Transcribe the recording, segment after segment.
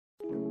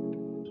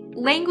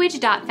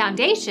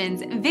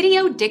Language.Foundation's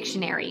Video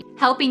Dictionary,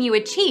 helping you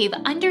achieve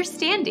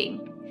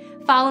understanding.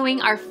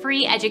 Following our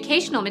free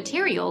educational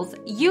materials,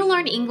 you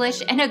learn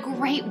English in a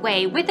great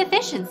way with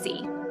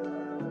efficiency.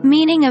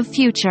 Meaning of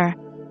future.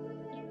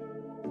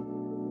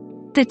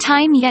 The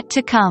time yet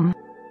to come.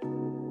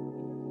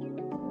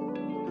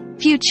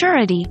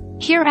 Futurity,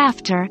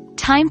 hereafter,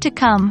 time to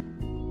come.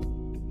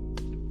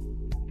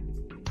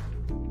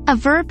 A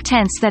verb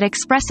tense that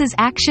expresses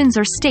actions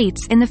or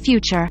states in the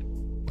future.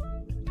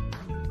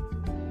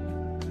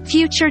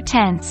 Future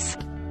tense.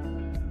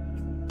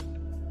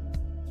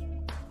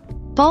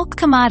 Bulk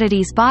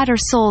commodities bought or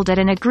sold at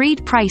an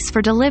agreed price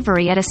for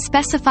delivery at a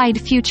specified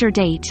future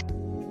date.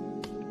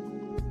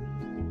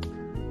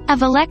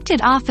 Of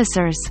elected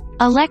officers,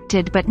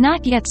 elected but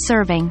not yet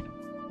serving.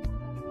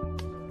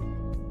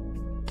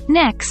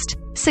 Next,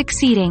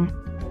 succeeding.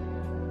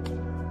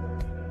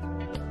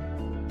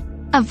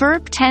 A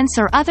verb tense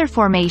or other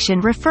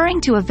formation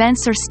referring to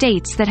events or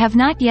states that have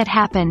not yet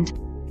happened.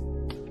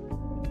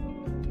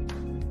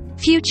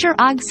 Future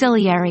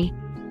auxiliary.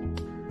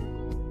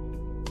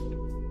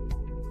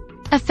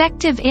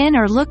 Effective in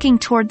or looking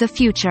toward the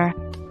future.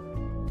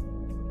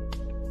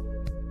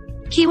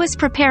 He was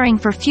preparing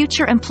for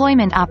future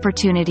employment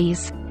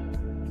opportunities.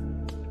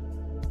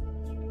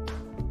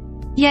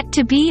 Yet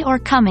to be or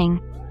coming.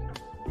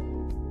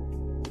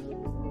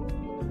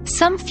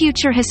 Some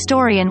future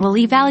historian will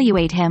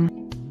evaluate him.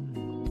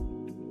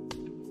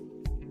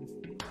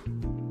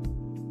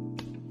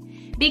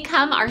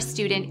 Become our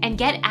student and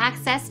get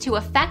access to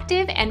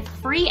effective and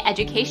free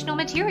educational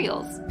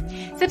materials.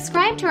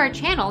 Subscribe to our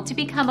channel to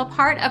become a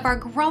part of our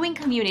growing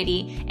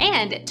community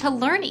and to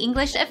learn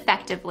English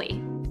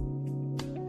effectively.